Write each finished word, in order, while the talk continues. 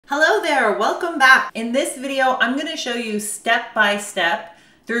Hello there, welcome back. In this video, I'm going to show you step by step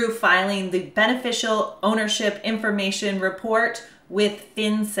through filing the Beneficial Ownership Information Report with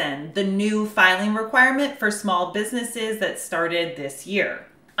FinCen, the new filing requirement for small businesses that started this year.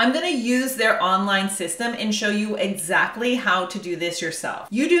 I'm going to use their online system and show you exactly how to do this yourself.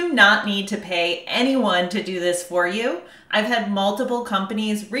 You do not need to pay anyone to do this for you. I've had multiple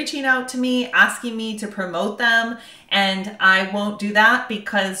companies reaching out to me, asking me to promote them, and I won't do that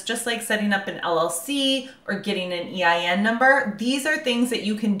because just like setting up an LLC or getting an EIN number, these are things that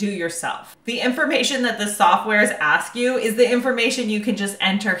you can do yourself. The information that the softwares ask you is the information you can just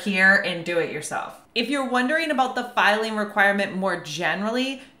enter here and do it yourself. If you're wondering about the filing requirement more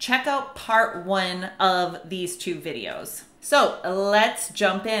generally, check out part 1 of these 2 videos. So let's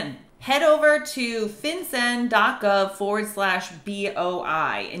jump in. Head over to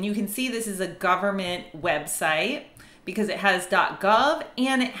fincen.gov/BOI, and you can see this is a government website because it has .gov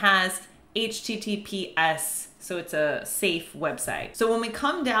and it has HTTPS, so it's a safe website. So when we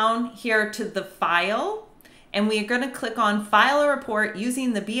come down here to the file, and we are going to click on File a Report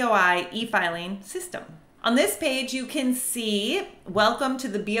using the BOI e-filing system. On this page, you can see, welcome to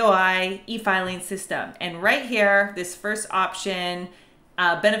the BOI e-filing system. And right here, this first option,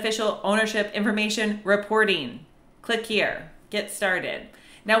 Beneficial Ownership Information Reporting. Click here, get started.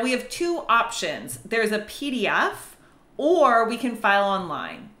 Now we have 2 options. There's a PDF or we can file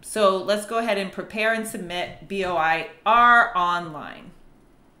online. So let's go ahead and prepare and submit BOIR online.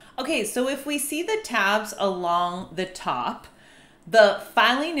 Okay, so if we see the tabs along the top, the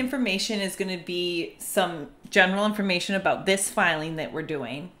filing information is going to be some general information about this filing that we're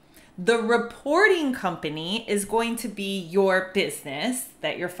doing. The reporting company is going to be your business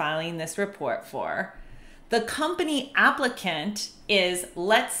that you're filing this report for. The company applicant is,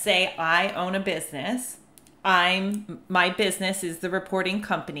 let's say I own a business. My business is the reporting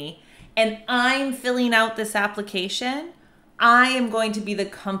company, and I'm filling out this application. I am going to be the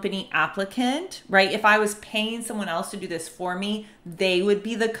company applicant, right? If I was paying someone else to do this for me, they would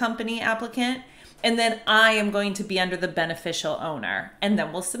be the company applicant. And then I am going to be under the beneficial owner, and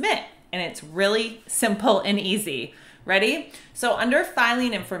then we'll submit. And it's really simple and easy. Ready? So under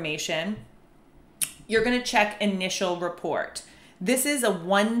filing information, you're going to check initial report. This is a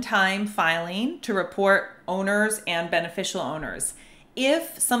one-time filing to report owners and beneficial owners.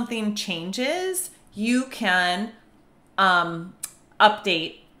 If something changes, you can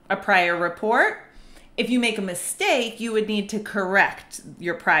update a prior report. If you make a mistake, you would need to correct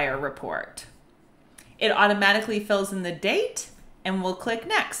your prior report. It automatically fills in the date and we'll click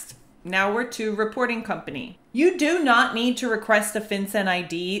next. Now we're to reporting company. You do not need to request a FinCen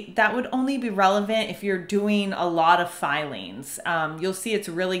ID. That would only be relevant if you're doing a lot of filings. You'll see it's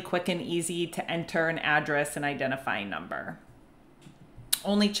really quick and easy to enter an address and identifying number.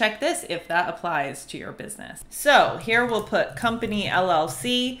 Only check this if that applies to your business. So here we'll put company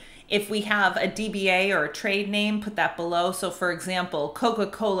LLC. If we have a DBA or a trade name, put that below. So for example,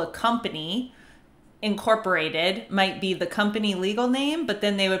 Coca-Cola Company Incorporated might be the company legal name, but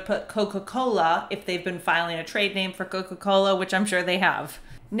then they would put Coca-Cola if they've been filing a trade name for Coca-Cola, which I'm sure they have.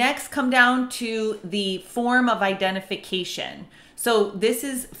 Next, come down to the form of identification. So this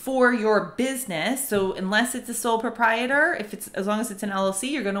is for your business. So unless it's a sole proprietor, as long as it's an LLC,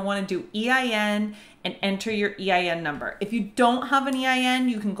 you're going to want to do EIN and enter your EIN number. If you don't have an EIN,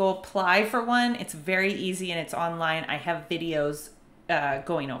 you can go apply for one. It's very easy and it's online. I have videos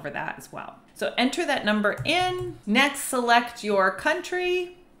going over that as well. So enter that number in. Next, select your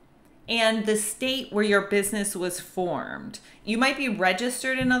country and the state where your business was formed. You might be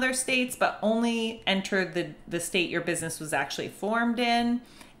registered in other states, but only enter the state your business was actually formed in,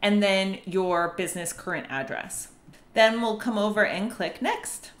 and then your business current address. Then we'll come over and click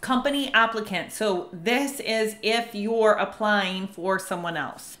next. Company applicant. So this is if you're applying for someone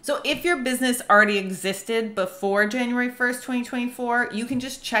else. So if your business already existed before January 1st, 2024, you can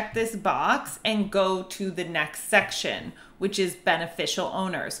just check this box and go to the next section, which is beneficial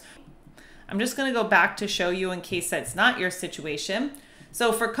owners. I'm just going to go back to show you in case that's not your situation.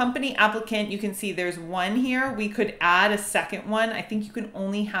 So for company applicant, you can see there's 1 here. We could add a second one. I think you can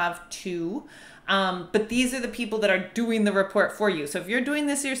only have 2. But these are the people that are doing the report for you. So if you're doing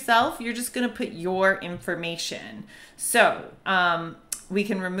this yourself, you're just going to put your information. So we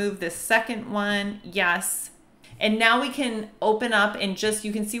can remove this second one. Yes. And now we can open up and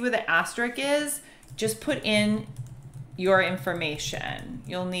you can see where the asterisk is. Just put in your information.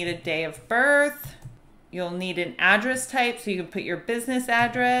 You'll need a day of birth. You'll need an address type, so you can put your business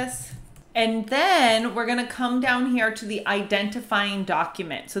address. And then we're going to come down here to the identifying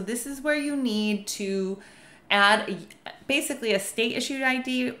document. So this is where you need to add basically a state issued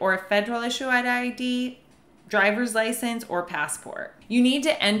ID or a federal issued ID, driver's license, or passport. You need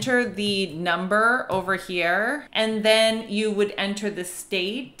to enter the number over here, and then you would enter the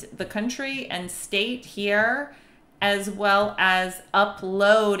state, the country and state here, as well as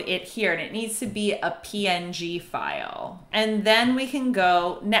upload it here. And it needs to be a PNG file. And then we can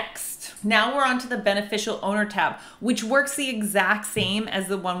go next. Now we're on to the beneficial owner tab, which works the exact same as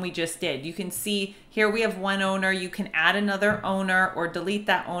the one we just did. You can see here we have one owner. You can add another owner or delete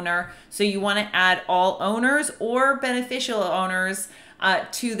that owner. So you want to add all owners or beneficial owners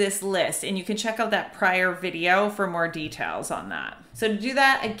to this list, and you can check out that prior video for more details on that. So to do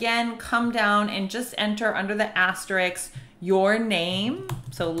that, again, come down and just enter under the asterisk your name.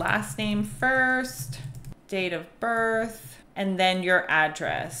 So last name first, date of birth, and then your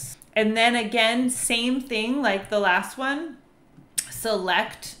address. And then again, same thing like the last one.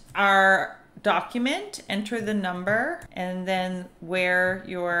 Select our document, enter the number, and then where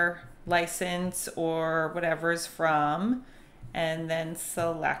your license or whatever's from, and then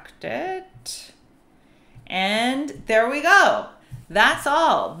select it. And there we go. That's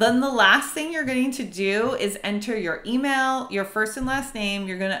all. Then the last thing you're going to do is enter your email, your first and last name.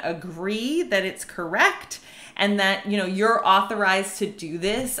 You're going to agree that it's correct and that you're authorized to do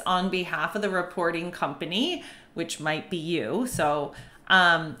this on behalf of the reporting company, which might be you. So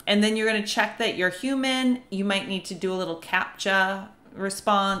and then you're going to check that you're human. You might need to do a little CAPTCHA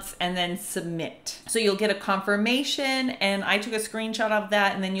response and then submit. So you'll get a confirmation, and I took a screenshot of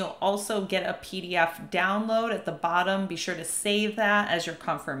that, and then you'll also get a PDF download at the bottom. Be sure to save that as your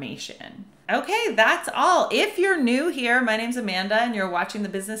confirmation. Okay, that's all. If you're new here, my name's Amanda, and you're watching The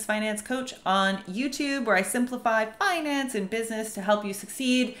Business Finance Coach on YouTube, where I simplify finance and business to help you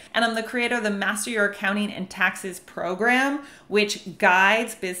succeed. And I'm the creator of the Master Your Accounting and Taxes program, which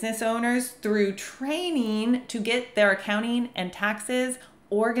guides business owners through training to get their accounting and taxes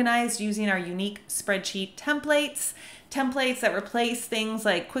organized using our unique spreadsheet templates that replace things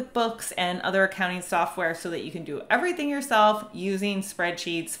like QuickBooks and other accounting software so that you can do everything yourself using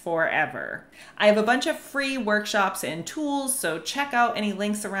spreadsheets forever. I have a bunch of free workshops and tools, so check out any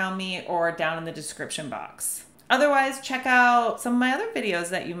links around me or down in the description box. Otherwise, check out some of my other videos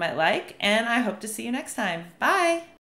that you might like, and I hope to see you next time. Bye!